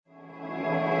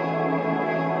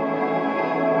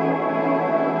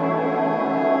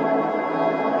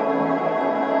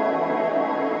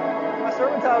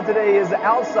title today is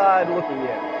Outside Looking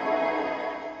In.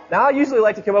 Now, I usually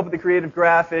like to come up with a creative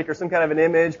graphic or some kind of an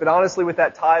image, but honestly, with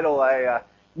that title,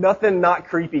 nothing not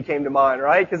creepy came to mind,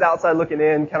 right? Because outside looking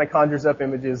in kind of conjures up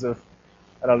images of,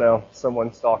 I don't know,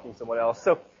 someone stalking someone else.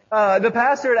 So, the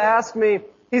pastor had asked me,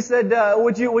 he said,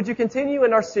 would you continue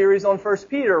in our series on 1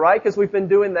 Peter, right? Because we've been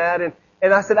doing that.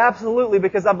 And I said, absolutely,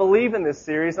 because I believe in this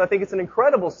series. And I think it's an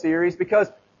incredible series because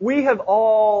we have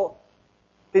all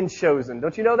been chosen.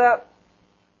 Don't you know that?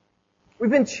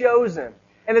 We've been chosen.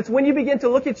 And it's when you begin to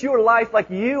look at your life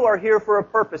like you are here for a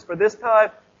purpose, for this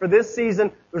time, for this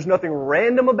season. There's nothing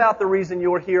random about the reason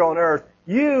you're here on earth.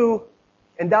 You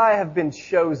and I have been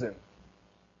chosen.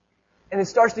 And it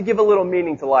starts to give a little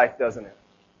meaning to life, doesn't it?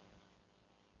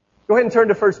 Go ahead and turn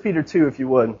to 1 Peter 2, if you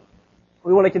would.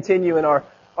 We want to continue in our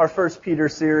 1 Peter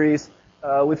series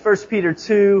with 1 Peter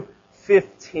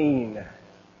 2:15.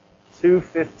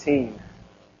 2:15.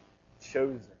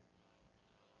 Chosen.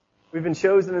 We've been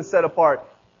chosen and set apart.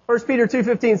 1 Peter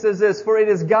 2:15 says this, "For it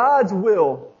is God's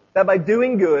will that by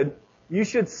doing good you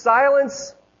should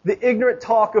silence the ignorant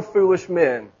talk of foolish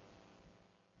men."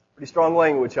 Pretty strong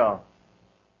language, huh?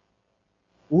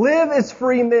 "Live as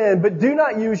free men, but do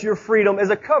not use your freedom as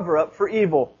a cover-up for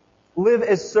evil. Live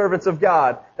as servants of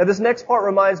God." Now this next part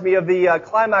reminds me of the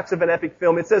climax of an epic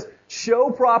film. It says, "Show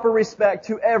proper respect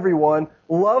to everyone,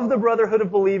 love the brotherhood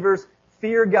of believers,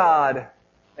 fear God,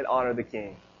 and honor the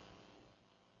King."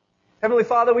 Heavenly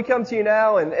Father, we come to you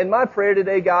now, and my prayer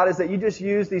today, God, is that you just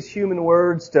use these human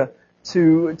words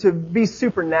to be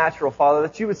supernatural, Father,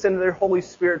 that you would send your Holy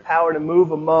Spirit power to move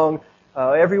among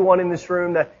everyone in this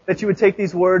room, that you would take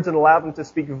these words and allow them to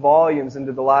speak volumes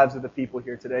into the lives of the people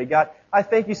here today. God, I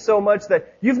thank you so much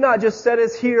that you've not just set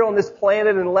us here on this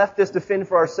planet and left us to fend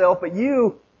for ourselves, but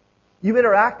you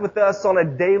interact with us on a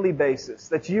daily basis,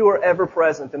 that you are ever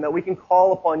present and that we can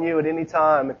call upon you at any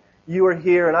time. You are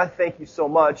here, and I thank you so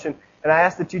much. And I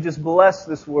ask that you just bless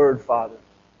this word, Father.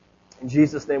 In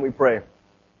Jesus' name we pray.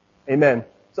 Amen.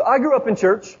 So I grew up in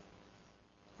church.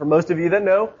 For most of you that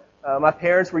know, my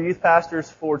parents were youth pastors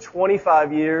for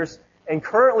 25 years and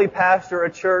currently pastor a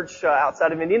church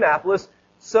outside of Indianapolis.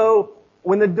 So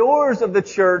when the doors of the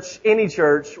church, any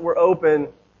church, were open,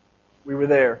 we were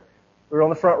there. We were on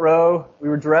the front row. We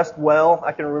were dressed well.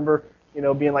 I can remember,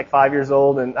 being like 5 years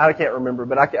old, and I can't remember,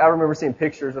 but I remember seeing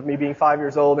pictures of me being 5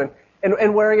 years old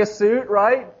and wearing a suit,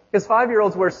 right? Because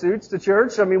 5-year-olds wear suits to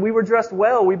church. I mean, we were dressed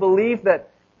well. We believed that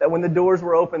when the doors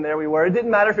were open, there we were. It didn't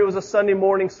matter if it was a Sunday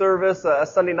morning service, a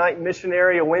Sunday night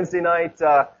missionary, a Wednesday night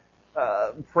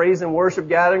praise and worship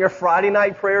gathering, or Friday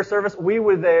night prayer service. We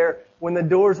were there when the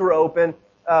doors were open.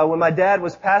 When my dad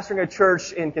was pastoring a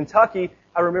church in Kentucky,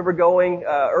 I remember going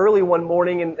early one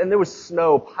morning, and there was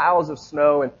snow, piles of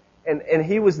snow, and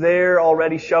he was there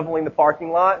already shoveling the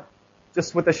parking lot,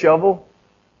 just with a shovel.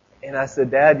 And I said,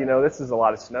 "Dad, this is a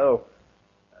lot of snow.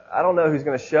 I don't know who's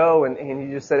going to show." And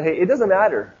he just said, "Hey, it doesn't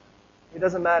matter. It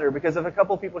doesn't matter, because if a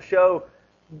couple of people show,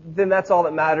 then that's all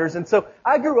that matters." And so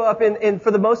I grew up in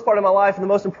for the most part of my life, in the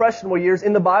most impressionable years,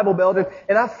 in the Bible Belt,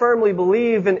 and I firmly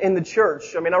believe in the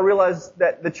church. I mean, I realize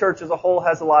that the church as a whole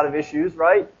has a lot of issues,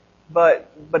 right? But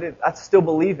I still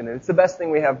believe in it. It's the best thing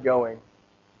we have going.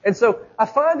 And so I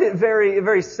find it very,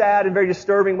 very sad and very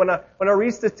disturbing when I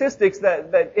read statistics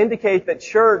that indicate that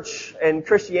church and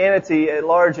Christianity at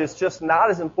large is just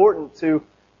not as important to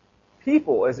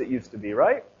people as it used to be,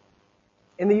 right?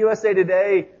 In the USA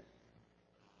Today,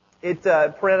 it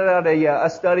printed out a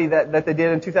study that they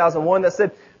did in 2001 that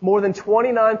said more than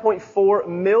 29.4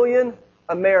 million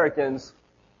Americans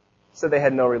said they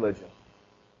had no religion.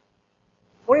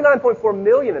 29.4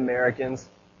 million Americans,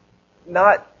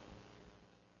 not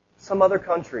some other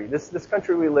country, this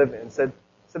country we live in, said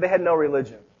they had no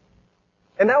religion.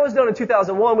 And that was done in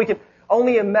 2001. We can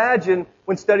only imagine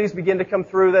when studies begin to come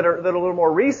through that are a little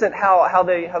more recent how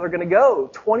they're going to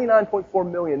go.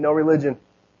 29.4 million, no religion.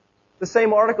 The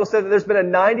same article said that there's been a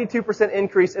 92%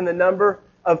 increase in the number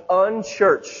of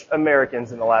unchurched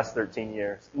Americans in the last 13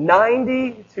 years.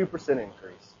 92%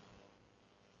 increase.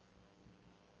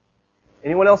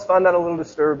 Anyone else find that a little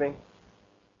disturbing?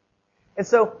 And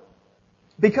so,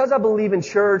 because I believe in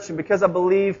church, and because I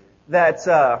believe that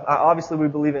obviously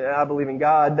I believe in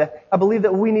God, that I believe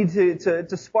that we need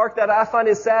to spark that. I find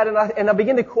it sad, and I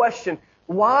begin to question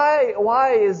why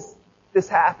is this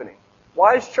happening?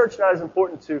 Why is church not as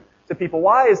important to people?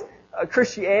 Why is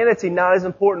Christianity not as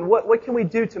important? What can we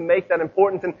do to make that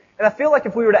important? And I feel like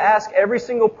if we were to ask every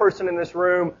single person in this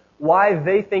room why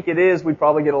they think it is, we'd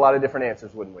probably get a lot of different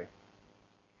answers, wouldn't we?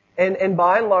 And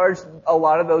by and large, a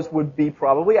lot of those would be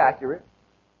probably accurate.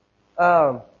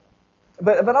 But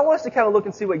I want us to kind of look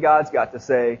and see what God's got to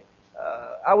say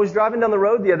I was driving down the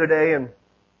road the other day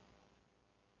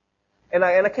and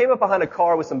I came up behind a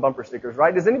car with some bumper stickers,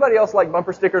 right? Does anybody else like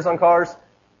bumper stickers on cars?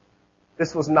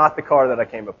 This was not the car that I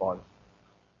came up on.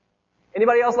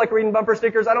 Anybody else like reading bumper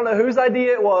stickers? I don't know whose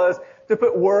idea it was to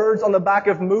put words on the back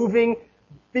of moving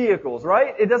vehicles,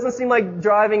 right? It doesn't seem like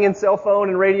driving and cell phone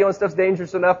and radio and stuff's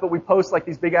dangerous enough, but we post like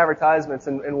these big advertisements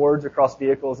and words across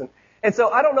vehicles. And so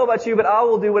I don't know about you, but I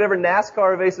will do whatever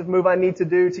NASCAR evasive move I need to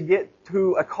do to get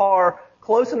to a car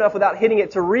close enough without hitting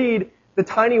it to read the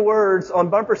tiny words on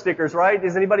bumper stickers, right?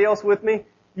 Is anybody else with me?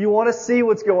 You want to see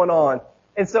what's going on.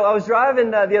 And so I was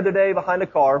driving the other day behind a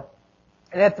car,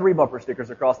 and it had 3 bumper stickers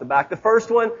across the back. The first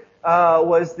one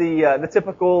was the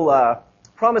typical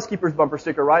Promise Keepers bumper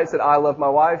sticker, right? It said, I love my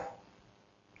wife,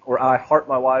 or I heart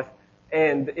my wife,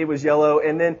 and it was yellow.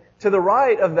 And then to the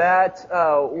right of that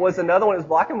was another one. It was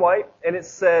black and white, and it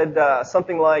said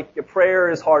something like,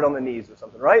 prayer is hard on the knees or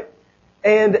something, right?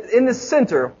 And in the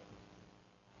center,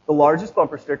 the largest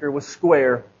bumper sticker was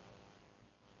square.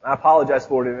 I apologize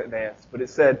for it in advance, but it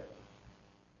said,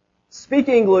 speak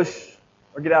English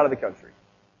or get out of the country.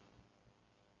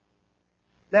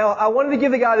 Now, I wanted to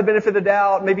give the guy the benefit of the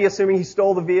doubt, maybe assuming he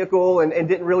stole the vehicle and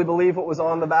didn't really believe what was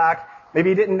on the back. Maybe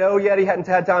he didn't know yet. He hadn't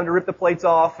had time to rip the plates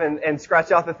off and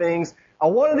scratch out the things. I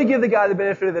wanted to give the guy the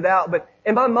benefit of the doubt, but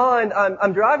in my mind,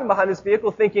 I'm driving behind this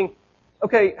vehicle thinking,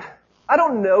 okay, I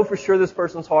don't know for sure this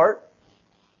person's heart,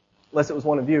 unless it was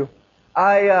one of you.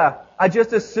 I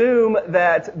just assume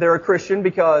that they're a Christian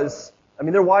because,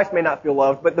 their wife may not feel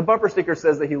loved, but the bumper sticker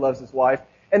says that he loves his wife.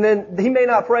 And then he may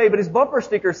not pray, but his bumper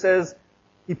sticker says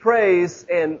he prays,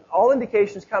 and all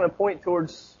indications kind of point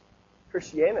towards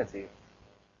Christianity.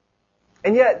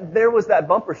 And yet, there was that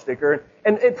bumper sticker,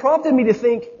 and it prompted me to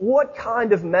think, what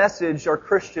kind of message are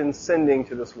Christians sending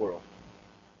to this world?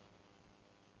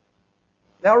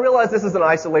 Now, I realize this is an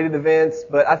isolated event,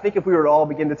 but I think if we were to all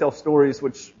begin to tell stories,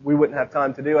 which we wouldn't have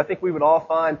time to do, I think we would all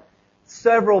find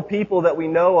several people that we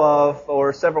know of,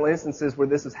 or several instances where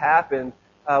this has happened,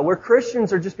 where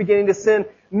Christians are just beginning to send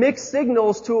mixed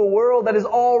signals to a world that is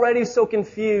already so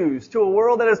confused, to a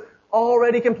world that is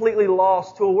already completely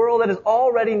lost, to a world that is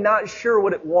already not sure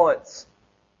what it wants.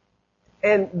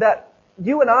 And that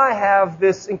you and I have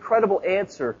this incredible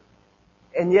answer,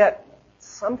 and yet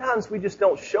sometimes we just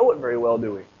don't show it very well,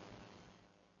 do we?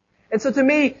 And so to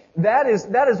me, that is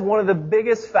one of the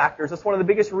biggest factors. That's one of the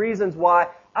biggest reasons why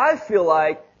I feel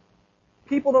like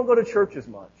people don't go to church as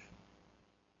much.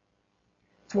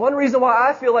 It's one reason why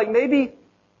I feel like maybe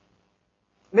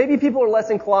people are less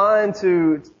inclined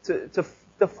to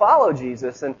follow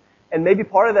Jesus, and maybe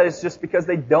part of that is just because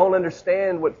they don't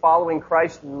understand what following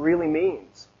Christ really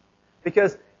means.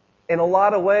 Because in a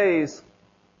lot of ways,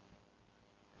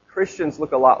 Christians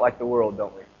look a lot like the world,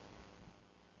 don't we?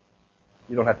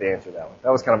 You don't have to answer that one.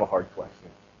 That was kind of a hard question.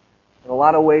 In a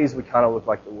lot of ways, we kind of look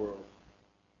like the world.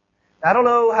 I don't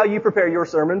know how you prepare your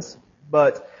sermons,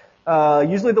 but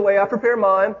usually the way I prepare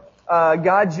mine,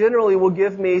 God generally will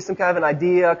give me some kind of an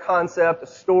idea, a concept, a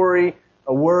story,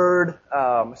 a word,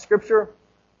 scripture,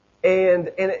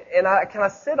 and I kind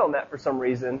of sit on that for some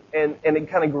reason, and it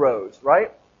kind of grows,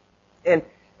 right? And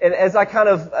as I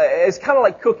it's kind of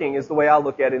like cooking is the way I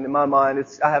look at it in my mind.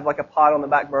 I have like a pot on the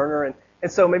back burner,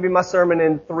 and so maybe my sermon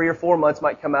in 3 or 4 months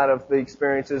might come out of the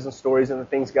experiences and stories and the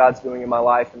things God's doing in my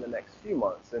life in the next few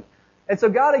months. And so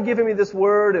God had given me this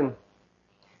word, and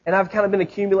I've kind of been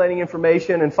accumulating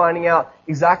information and finding out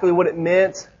exactly what it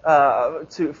meant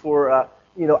for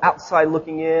outside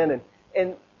looking in,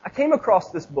 and I came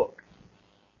across this book.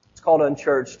 It's called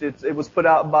Unchurched. It was put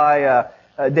out by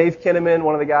Dave Kinnaman,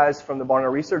 one of the guys from the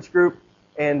Barna Research Group,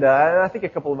 and I think a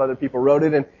couple of other people wrote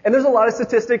it. And there's a lot of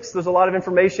statistics, there's a lot of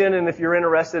information, and if you're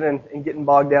interested in getting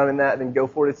bogged down in that, then go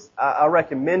for it. I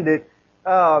recommend it.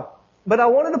 But I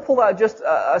wanted to pull out just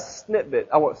a snippet.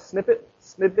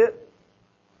 Snippet.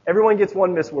 Everyone gets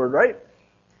one misword, right?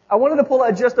 I wanted to pull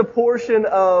out just a portion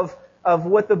of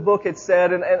what the book had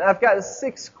said, and I've got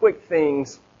 6 quick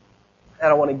things that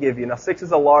I want to give you. Now, 6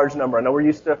 is a large number. I know we're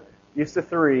used to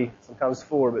 3, sometimes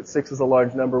 4, but 6 is a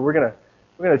large number. We're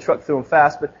gonna truck through them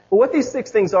fast. But what these 6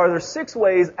 things are, there's 6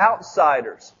 ways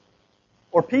outsiders,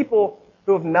 or people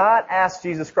who have not asked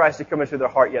Jesus Christ to come into their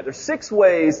heart yet, there's 6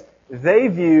 ways they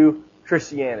view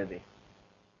Christianity.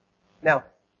 Now,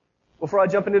 before I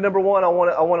jump into number 1, I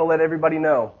want to let everybody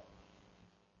know,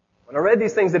 when I read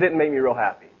these things, they didn't make me real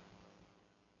happy.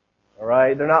 All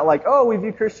right? They're not like, oh, we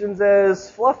view Christians as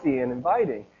fluffy and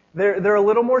inviting. They're a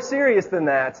little more serious than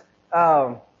that.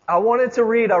 I wanted to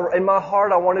read, in my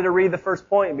heart, I wanted to read the first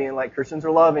point, being like Christians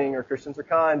are loving or Christians are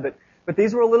kind, but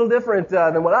these were a little different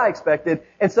than what I expected.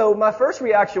 And so my first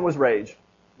reaction was rage,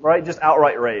 right? Just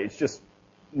outright rage. Just,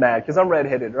 mad because I'm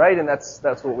redheaded, right? And that's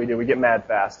what we do. We get mad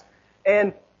fast.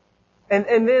 And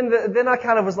then I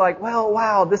kind of was like, well,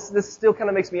 wow, this still kind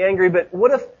of makes me angry. But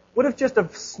what if just a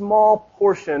small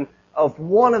portion of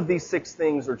one of these 6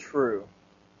 things are true?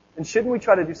 And shouldn't we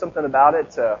try to do something about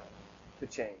it to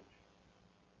change?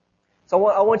 So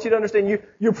I want you to understand,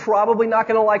 you're probably not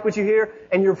going to like what you hear,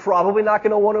 and you're probably not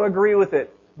going to want to agree with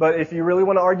it. But if you really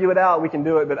want to argue it out, we can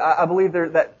do it. But I believe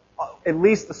that at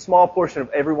least a small portion of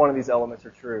every one of these elements are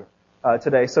true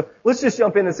today. So let's just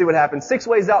jump in and see what happens. 6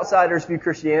 ways outsiders view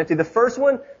Christianity. The first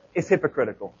one is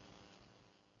hypocritical.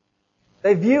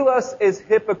 They view us as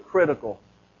hypocritical.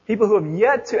 People who have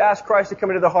yet to ask Christ to come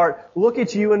into their heart look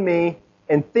at you and me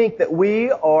and think that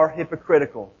we are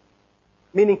hypocritical.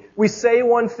 Meaning, we say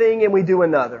one thing and we do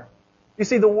another. You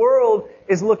see, the world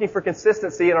is looking for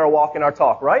consistency in our walk and our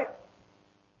talk, right?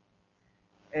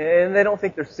 And they don't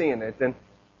think they're seeing it. And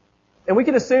we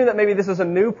can assume that maybe this is a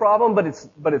new problem,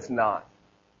 but it's not.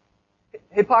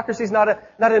 Hypocrisy is not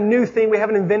a new thing. We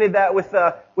haven't invented that with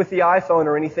the iPhone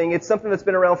or anything. It's something that's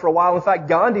been around for a while. In fact,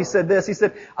 Gandhi said this. He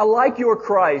said, "I like your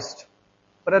Christ,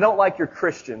 but I don't like your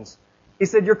Christians." He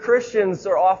said, "Your Christians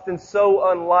are often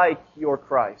so unlike your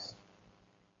Christ."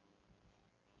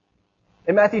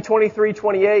 In Matthew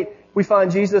 23:28, we find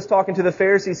Jesus talking to the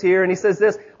Pharisees here, and he says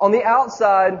this, "On the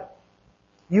outside,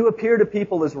 you appear to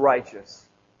people as righteous,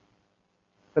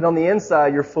 but on the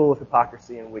inside, you're full of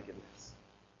hypocrisy and wickedness."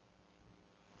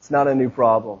 It's not a new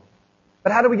problem.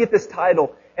 But how do we get this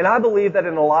title? And I believe that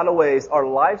in a lot of ways, our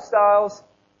lifestyles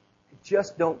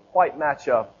just don't quite match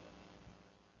up.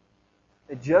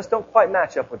 They just don't quite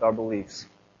match up with our beliefs.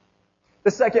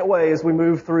 The second way, as we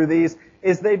move through these,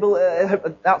 is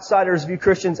outsiders view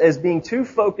Christians as being too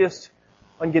focused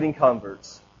on getting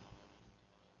converts.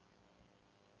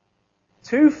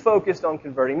 Too focused on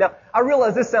converting. Now, I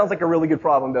realize this sounds like a really good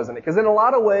problem, doesn't it? Because in a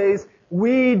lot of ways,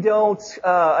 we don't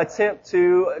attempt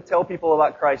to tell people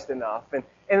about Christ enough. And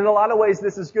in a lot of ways,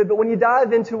 this is good. But when you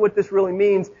dive into what this really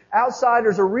means,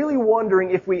 outsiders are really wondering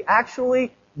if we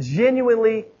actually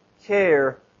genuinely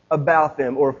care about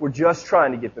them or if we're just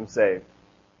trying to get them saved.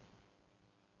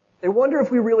 They wonder if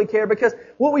we really care because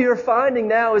what we are finding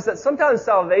now is that sometimes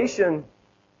salvation,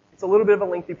 it's a little bit of a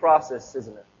lengthy process,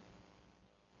 isn't it?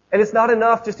 And it's not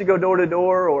enough just to go door to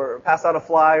door or pass out a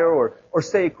flyer or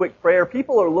say a quick prayer.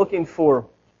 People are looking for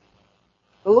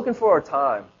our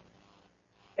time.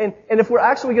 And if we're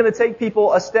actually going to take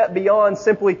people a step beyond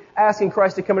simply asking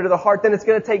Christ to come into the heart, then it's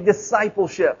going to take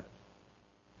discipleship.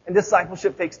 And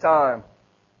discipleship takes time.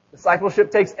 Discipleship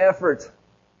takes effort.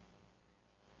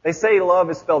 They say love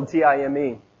is spelled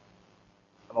T-I-M-E.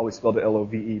 I've always spelled it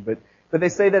L-O-V-E, but they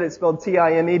say that it's spelled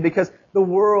T-I-M-E because the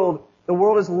world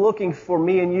is looking for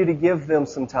me and you to give them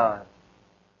some time.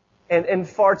 And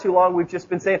far too long we've just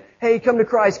been saying, "Hey, come to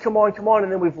Christ, come on,"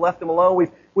 and then we've left them alone.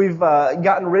 We've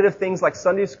gotten rid of things like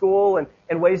Sunday school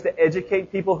and ways to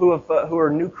educate people who are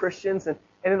new Christians. And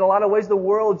in a lot of ways, the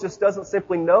world just doesn't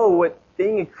simply know what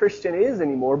being a Christian is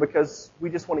anymore because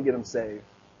we just want to get them saved.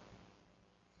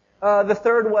 The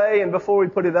third way, and before we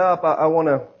put it up, I want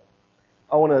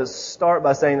to start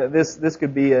by saying that this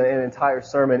could be an entire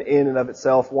sermon in and of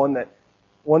itself, one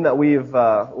that we've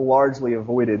largely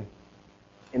avoided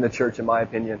in the church, in my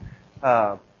opinion.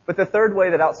 But the third way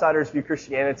that outsiders view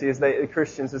Christianity is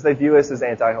they view us as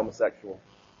anti-homosexual.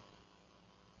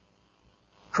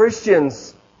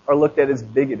 Christians are looked at as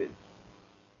bigoted.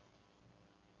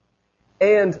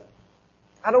 And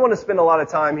I don't want to spend a lot of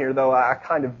time here, though I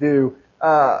kind of do.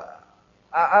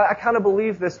 I kind of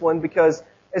believe this one because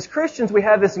as Christians we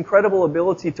have this incredible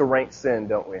ability to rank sin,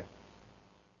 don't we?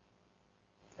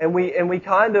 And we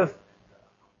kind of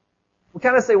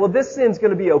say, well, this sin's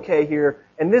going to be okay here,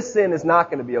 and this sin is not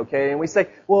going to be okay. And we say,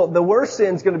 well, the worst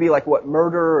sin's going to be like what,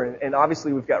 murder, and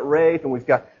obviously we've got rape, and we've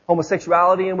got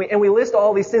homosexuality, and we list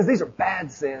all these sins. These are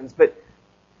bad sins, but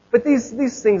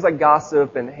these things like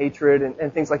gossip and hatred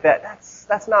and things like that,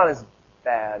 that's not as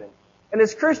bad. And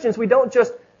as Christians, we don't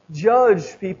just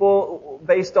judge people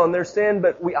based on their sin,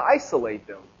 but we isolate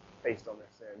them based on their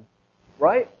sin,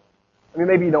 right? I mean,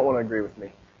 maybe you don't want to agree with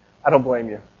me. I don't blame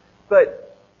you.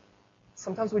 But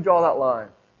sometimes we draw that line.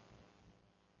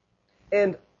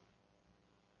 And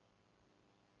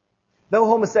though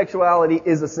homosexuality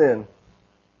is a sin,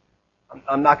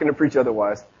 I'm not going to preach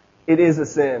otherwise. It is a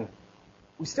sin.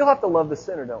 We still have to love the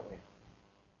sinner, don't we?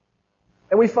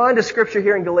 And we find a scripture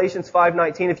here in Galatians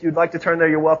 5:19. If you'd like to turn there,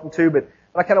 you're welcome to. But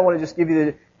I kind of want to just give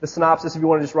you the synopsis if you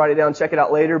want to just write it down and check it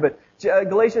out later. But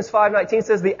Galatians 5:19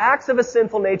 says, the acts of a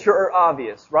sinful nature are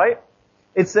obvious, right?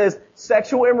 It says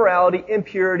sexual immorality,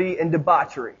 impurity, and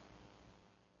debauchery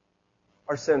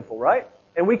are sinful, right?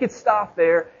 And we could stop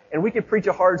there and we could preach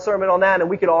a hard sermon on that and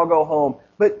we could all go home.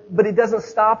 But it doesn't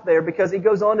stop there because it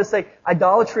goes on to say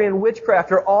idolatry and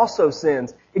witchcraft are also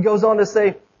sins. It goes on to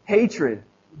say hatred,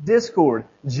 discord,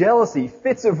 jealousy,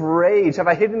 fits of rage. Have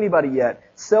I hit anybody yet?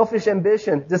 Selfish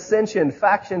ambition, dissension,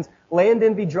 factions, land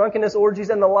envy, drunkenness, orgies,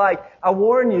 and the like. I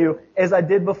warn you, as I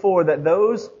did before, that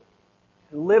those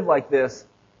who live like this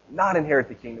not inherit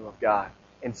the kingdom of God.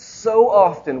 And so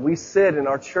often we sit in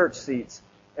our church seats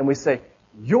and we say,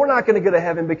 you're not going to go to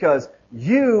heaven because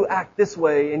you act this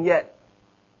way, and yet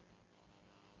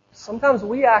sometimes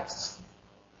we act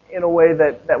in a way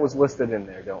that was listed in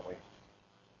there, don't we?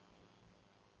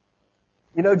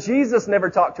 You know, Jesus never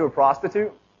talked to a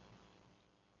prostitute.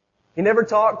 He never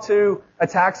talked to a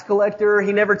tax collector.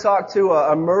 He never talked to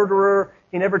a murderer.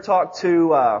 He never talked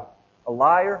to a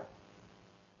liar.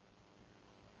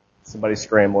 Somebody's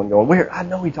scrambling going, where? I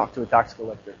know he talked to a tax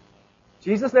collector.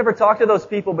 Jesus never talked to those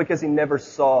people because he never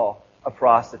saw a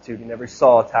prostitute. He never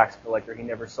saw a tax collector. He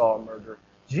never saw a murderer.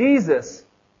 Jesus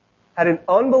had an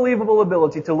unbelievable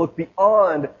ability to look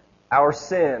beyond our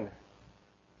sin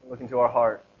and look into our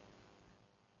heart.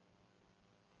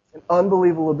 An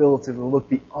unbelievable ability to look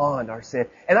beyond our sin.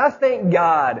 And I thank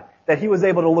God that he was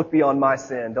able to look beyond my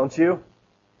sin, don't you?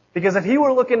 Because if he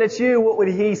were looking at you, what would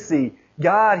he see?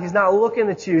 God, he's not looking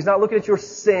at you. He's not looking at your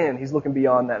sin. He's looking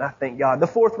beyond that. And I thank God. The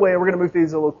fourth way, and we're going to move through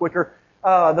these a little quicker.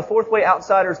 The fourth way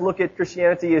outsiders look at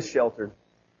Christianity is sheltered.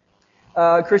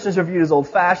 Christians are viewed as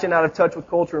old-fashioned, out of touch with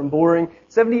culture, and boring.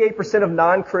 78% of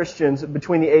non-Christians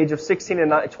between the age of 16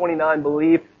 and 29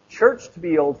 believe church to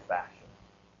be old-fashioned.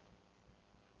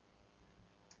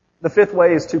 The fifth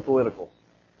way is too political.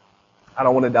 I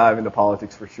don't want to dive into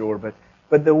politics for sure,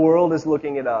 but the world is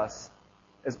looking at us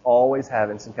as always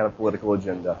having some kind of political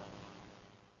agenda.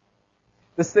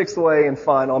 The sixth way and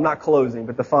final, I'm not closing,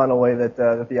 but the final way that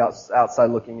the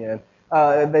outside looking in,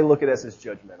 they look at us as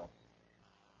judgmental.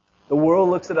 The world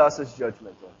looks at us as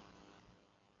judgmental.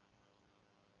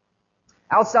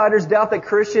 Outsiders doubt that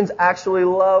Christians actually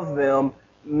love them.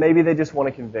 Maybe they just want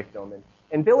to convict them.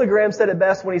 And Billy Graham said it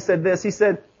best when he said this. He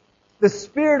said, the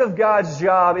Spirit of God's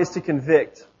job is to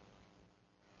convict.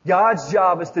 God's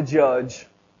job is to judge.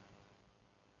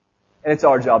 And it's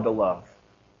our job to love.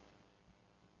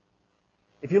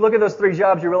 If you look at those three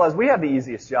jobs, you realize we have the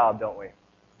easiest job, don't we?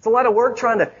 It's a lot of work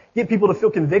trying to get people to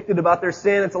feel convicted about their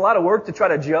sin. It's a lot of work to try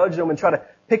to judge them and try to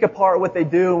pick apart what they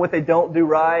do and what they don't do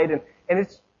right. And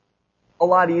it's a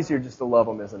lot easier just to love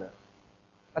them, isn't it?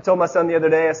 I told my son the other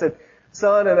day, I said,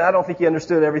 son, and I don't think he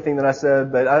understood everything that I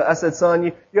said, but I said, son,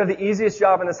 you have the easiest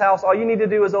job in this house. All you need to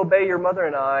do is obey your mother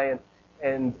and I.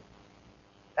 And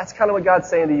that's kind of what God's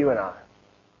saying to you and I.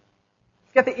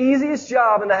 You've got the easiest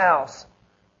job in the house.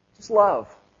 Just love.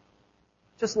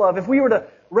 Just love. If we were to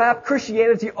wrap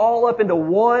Christianity all up into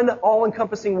one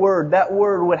all-encompassing word, that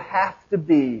word would have to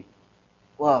be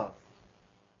love.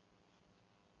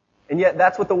 And yet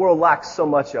that's what the world lacks so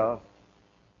much of.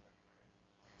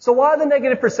 So why the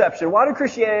negative perception? Why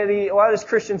does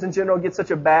Christians in general get such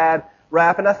a bad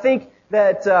rap? And I think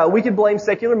that we could blame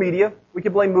secular media. We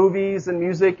could blame movies and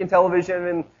music and television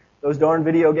and those darn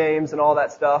video games and all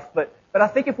that stuff. But I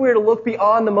think if we were to look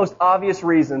beyond the most obvious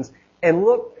reasons and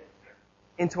look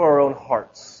into our own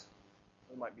hearts,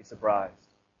 we might be surprised.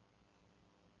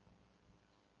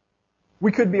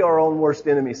 We could be our own worst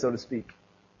enemy, so to speak.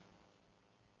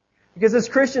 Because as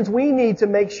Christians, we need to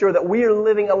make sure that we are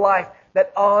living a life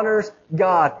that honors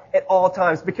God at all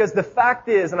times. Because the fact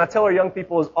is, and I tell our young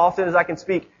people as often as I can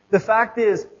speak, the fact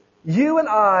is, you and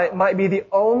I might be the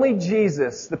only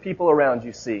Jesus the people around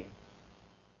you see.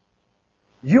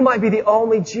 You might be the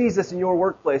only Jesus in your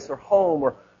workplace or home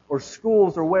or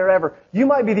schools or wherever. You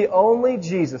might be the only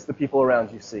Jesus the people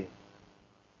around you see.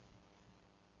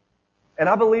 And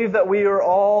I believe that we are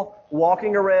all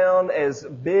walking around as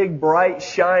big, bright,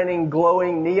 shining,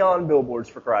 glowing neon billboards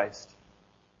for Christ.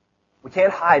 We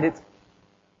can't hide it.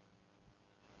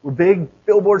 We're big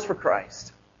billboards for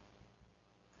Christ.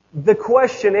 The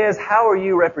question is, how are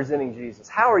you representing Jesus?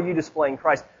 How are you displaying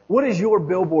Christ? What is your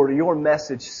billboard or your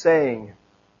message saying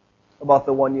about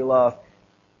the one you love?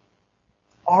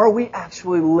 Are we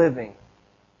actually living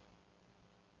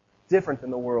different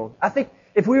than the world? I think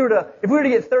if we were to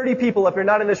get 30 people up here,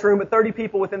 not in this room, but 30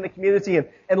 people within the community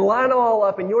and line them all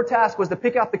up, and your task was to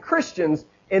pick out the Christians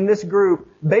in this group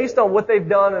based on what they've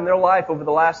done in their life over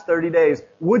the last 30 days,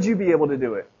 would you be able to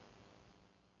do it?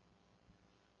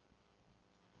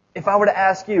 If I were to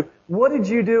ask you, what did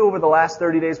you do over the last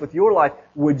 30 days with your life?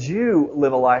 Would you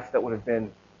live a life that would have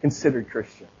been considered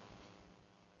Christian?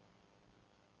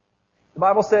 The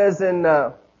Bible says in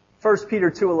 1 Peter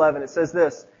 2:11, it says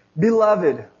this,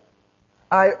 Beloved,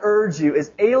 I urge you, as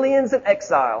aliens and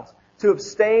exiles, to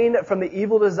abstain from the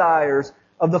evil desires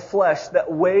of the flesh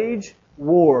that wage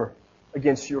war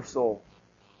against your soul.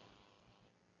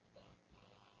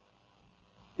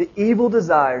 The evil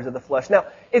desires of the flesh. Now,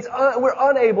 we're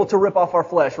unable to rip off our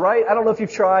flesh, right? I don't know if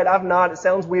you've tried. I've not. It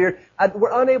sounds weird.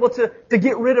 We're unable to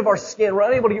get rid of our skin. We're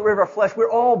unable to get rid of our flesh. We're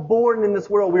all born in this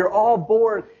world. We are all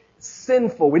born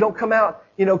sinful. We don't come out,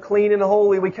 clean and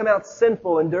holy. We come out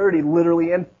sinful and dirty,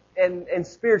 literally and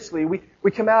spiritually.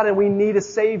 We come out and we need a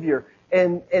Savior.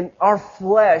 And our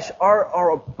flesh,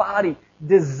 our body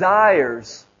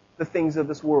desires the things of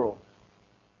this world.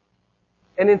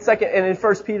 And in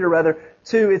 1 Peter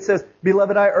 2, it says,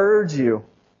 Beloved, I urge you,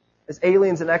 as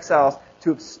aliens and exiles,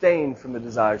 to abstain from the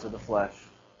desires of the flesh.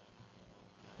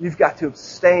 You've got to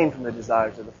abstain from the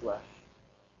desires of the flesh.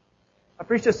 I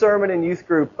preached a sermon in youth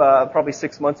group probably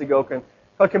 6 months ago called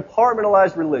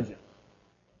Compartmentalized Religion.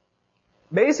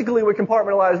 Basically, what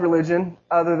compartmentalized religion,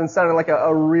 other than sounding like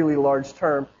a really large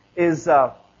term, is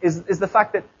the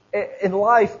fact that in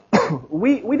life,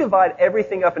 we divide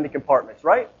everything up into compartments,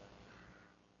 right?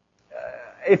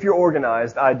 If you're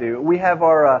organized, I do. We have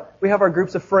our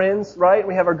groups of friends, right?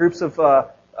 We have our groups of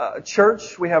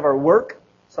church. We have our work.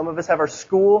 Some of us have our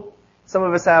school. Some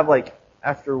of us have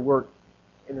after work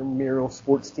intramural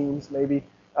sports teams, maybe.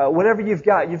 Whatever you've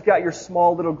got your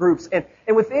small little groups.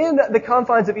 And within the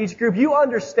confines of each group, you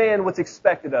understand what's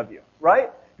expected of you,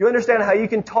 right? You understand how you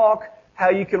can talk,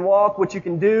 how you can walk, what you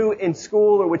can do in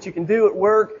school or what you can do at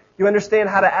work. You understand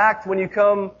how to act when you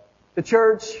come to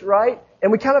church, right?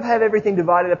 And we kind of have everything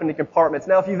divided up into compartments.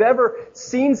 Now, if you've ever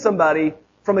seen somebody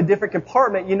from a different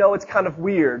compartment, you know it's kind of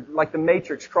weird, like the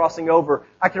Matrix crossing over.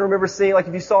 I can remember seeing,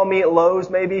 if you saw me at Lowe's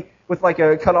maybe, with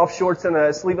a cut-off shorts and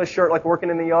a sleeveless shirt,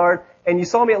 working in the yard, and you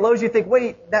saw me at Lowe's, you think,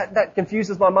 wait, that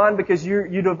confuses my mind because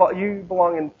you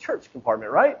belong in church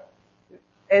compartment, right?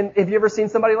 And have you ever seen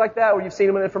somebody like that, where you've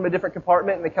seen them from a different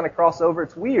compartment and they kind of cross over?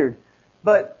 It's weird.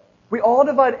 But we all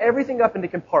divide everything up into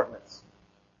compartments.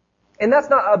 And that's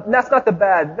not a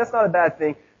bad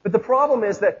thing. But the problem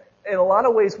is that in a lot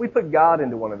of ways we put God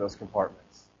into one of those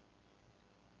compartments.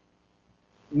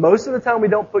 Most of the time we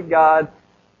don't put God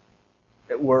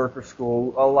at work or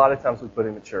school. A lot of times we put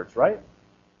him in church, right?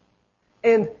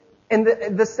 And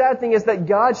the sad thing is that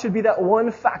God should be that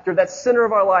one factor, that center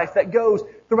of our life that goes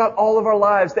throughout all of our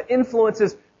lives, that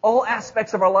influences all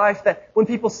aspects of our life, that when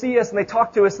people see us and they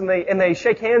talk to us and they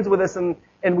shake hands with us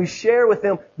and we share with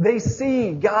them, they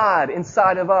see God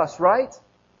inside of us, right?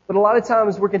 But a lot of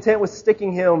times we're content with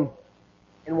sticking him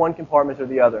in one compartment or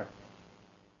the other.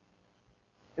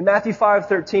 In Matthew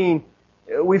 5:13,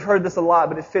 we've heard this a lot,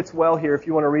 but it fits well here if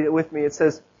you want to read it with me. It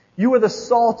says, You are the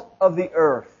salt of the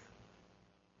earth.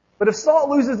 But if salt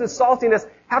loses its saltiness,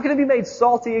 how can it be made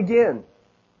salty again?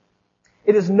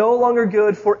 It is no longer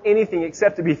good for anything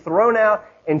except to be thrown out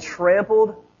and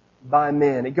trampled by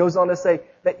men. It goes on to say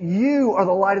that you are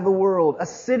the light of the world, a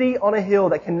city on a hill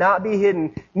that cannot be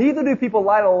hidden. Neither do people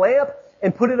light a lamp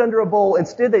and put it under a bowl.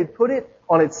 Instead, they put it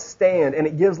on its stand, and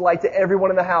it gives light to everyone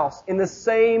in the house. In the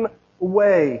same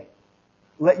way,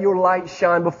 let your light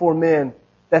shine before men,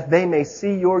 that they may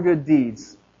see your good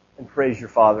deeds and praise your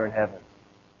Father in heaven.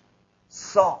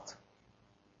 Salt.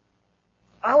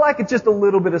 I like it just a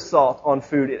little bit of salt on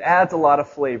food. It adds a lot of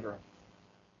flavor.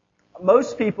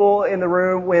 Most people in the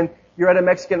room, when you're at a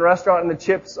Mexican restaurant and the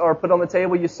chips are put on the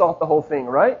table, you salt the whole thing,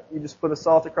 right? You just put a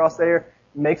salt across there,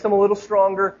 makes them a little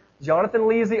stronger. Jonathan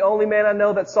Lee is the only man I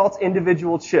know that salts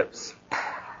individual chips.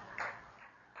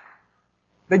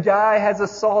 The guy has a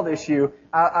salt issue.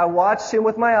 I watched him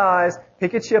with my eyes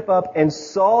pick a chip up and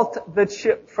salt the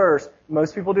chip first.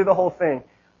 Most people do the whole thing.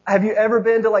 Have you ever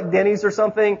been to Denny's or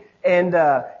something and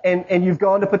you've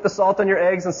gone to put the salt on your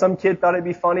eggs and some kid thought it'd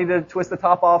be funny to twist the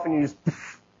top off and you just,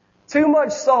 too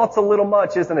much salt's a little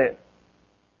much, isn't it?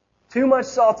 Too much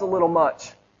salt's a little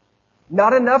much.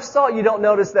 Not enough salt, you don't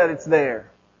notice that it's there.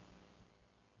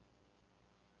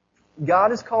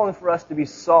 God is calling for us to be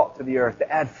salt to the earth,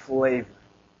 to add flavor.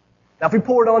 Now if we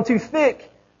pour it on too thick,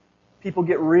 people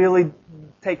get really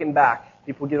taken back.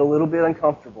 People get a little bit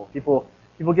uncomfortable. People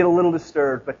get a little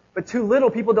disturbed, but too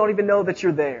little, people don't even know that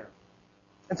you're there.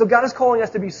 And so God is calling us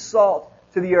to be salt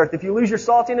to the earth. If you lose your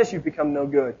saltiness, you've become no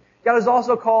good. God is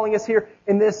also calling us here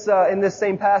in this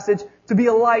same passage to be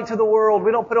a light to the world.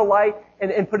 We don't put a light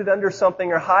and put it under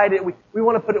something or hide it. We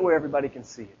want to put it where everybody can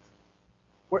see it.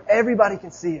 Where everybody can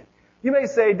see it. You may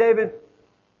say, David,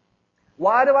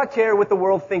 why do I care what the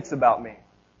world thinks about me?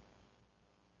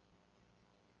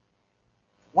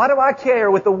 Why do I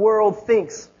care what the world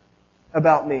thinks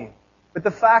about me? But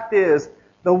the fact is,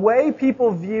 the way people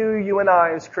view you and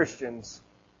I as Christians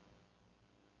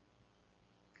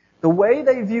The way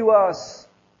they view us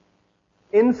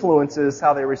influences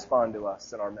how they respond to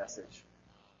us and our message.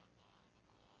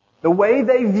 The way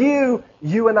they view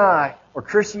you and I, or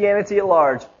Christianity at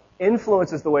large,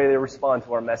 influences the way they respond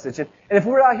to our message. And if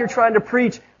we're out here trying to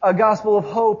preach a gospel of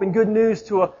hope and good news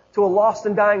to a lost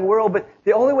and dying world, but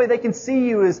the only way they can see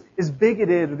you is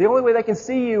bigoted, or the only way they can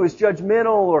see you is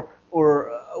judgmental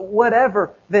or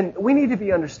whatever, then we need to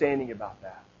be understanding about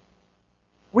that.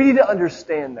 We need to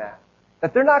understand that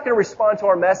they're not going to respond to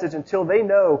our message until they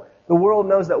know, the world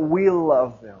knows that we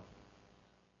love them.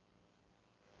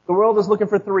 The world is looking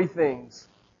for three things.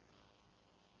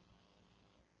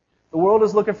 The world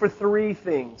is looking for three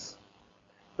things.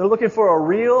 They're looking for a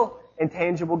real and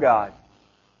tangible God.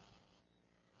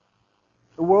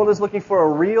 The world is looking for a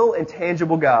real and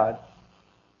tangible God.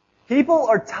 People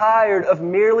are tired of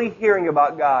merely hearing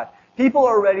about God. People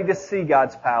are ready to see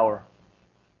God's power.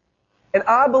 And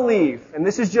I believe, and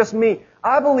this is just me,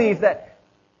 I believe that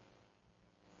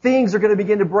things are going to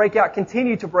begin to break out,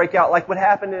 continue to break out, like what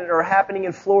happened or happening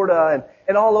in Florida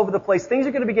and all over the place. Things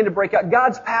are going to begin to break out.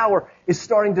 God's power is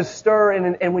starting to stir,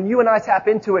 and when you and I tap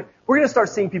into it, we're going to start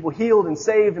seeing people healed and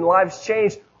saved and lives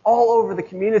changed all over the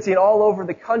community and all over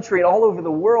the country and all over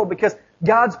the world, because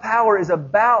God's power is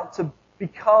about to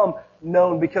become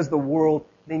known, because the world,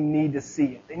 they need to see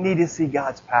it. They need to see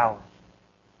God's power.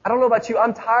 I don't know about you,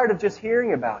 I'm tired of just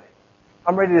hearing about it.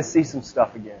 I'm ready to see some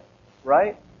stuff again,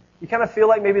 right? You kind of feel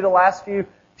like maybe the last few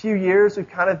years we've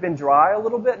kind of been dry a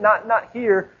little bit. Not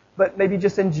here, but maybe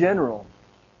just in general.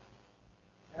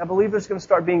 And I believe there's going to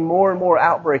start being more and more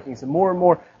outbreakings and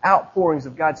more outpourings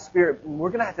of God's Spirit. And we're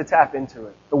going to have to tap into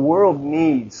it. The world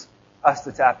needs us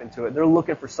to tap into it. They're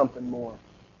looking for something more.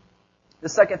 The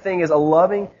second thing is a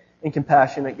loving and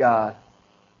compassionate God.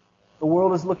 The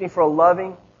world is looking for a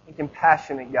loving and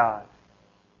compassionate God.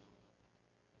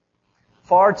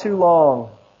 Far too long,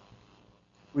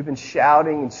 we've been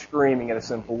shouting and screaming at a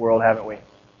sinful world, haven't we?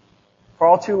 For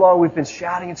all too long, we've been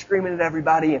shouting and screaming at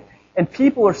everybody, and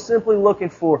people are simply looking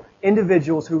for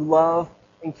individuals who love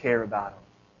and care about them.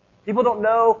 People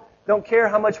don't care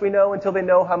how much we know until they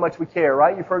know how much we care,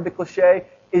 right? You've heard the cliche.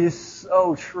 It is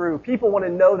so true. People want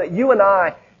to know that you and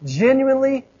I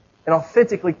genuinely and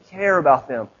authentically care about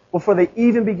them before they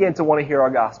even begin to want to hear our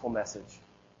gospel message.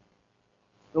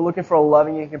 They're looking for a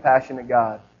loving and compassionate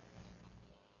God.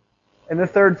 And the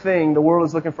third thing, the world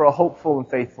is looking for a hopeful and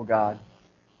faithful God.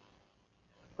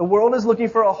 The world is looking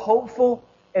for a hopeful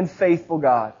and faithful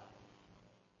God.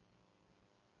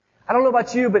 I don't know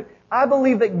about you, but I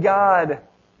believe that God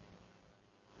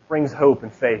brings hope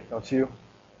and faith, don't you?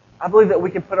 I believe that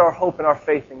we can put our hope and our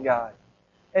faith in God.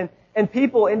 And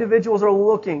people, individuals are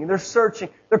looking, they're searching,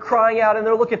 they're crying out, and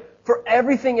they're looking for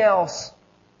everything else.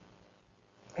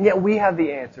 And yet we have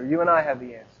the answer. You and I have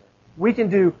the answer. We can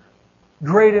do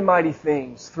great and mighty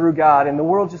things through God, and the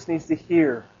world just needs to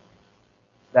hear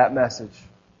that message.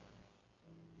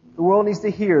 The world needs to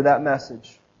hear that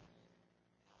message.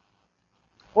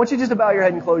 I want you just to bow your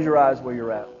head and close your eyes where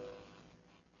you're at.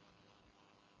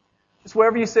 Just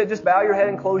wherever you sit, just bow your head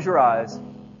and close your eyes.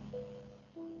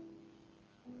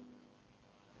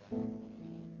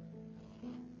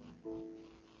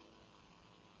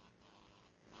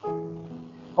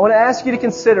 I want to ask you to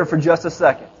consider for just a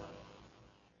second.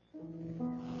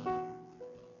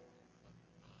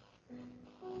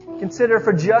 Consider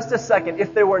for just a second,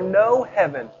 if there were no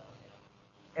heaven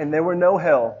and there were no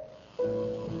hell,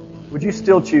 would you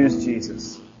still choose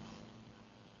Jesus?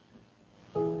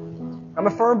 I'm a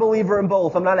firm believer in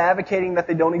both. I'm not advocating that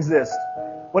they don't exist.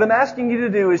 What I'm asking you to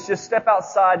do is just step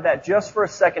outside that just for a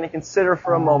second and consider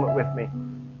for a moment with me.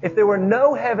 If there were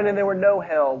no heaven and there were no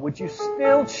hell, would you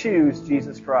still choose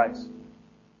Jesus Christ?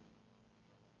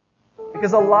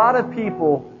 Because a lot of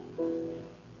people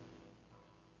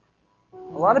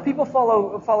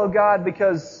follow God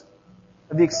because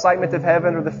of the excitement of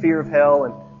heaven or the fear of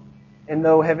hell. And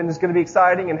though heaven is going to be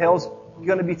exciting and hell's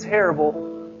going to be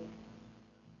terrible,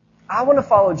 I want to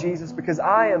follow Jesus because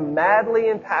I am madly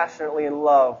and passionately in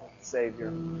love with the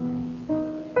Savior.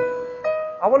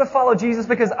 I want to follow Jesus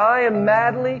because I am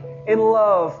madly in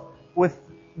love with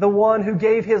the one who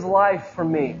gave His life for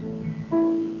me.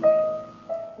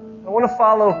 I want to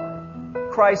follow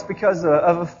Christ because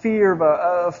of a fear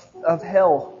of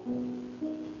hell.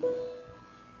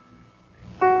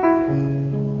 I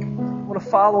want to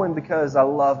follow Him because I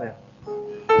love Him. I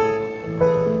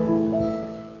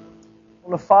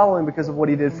want to follow Him because of what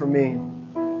He did for me.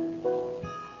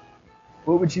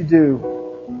 What would you do?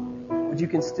 Would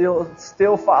you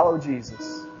still follow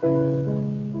Jesus?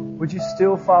 Would you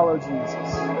still follow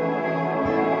Jesus?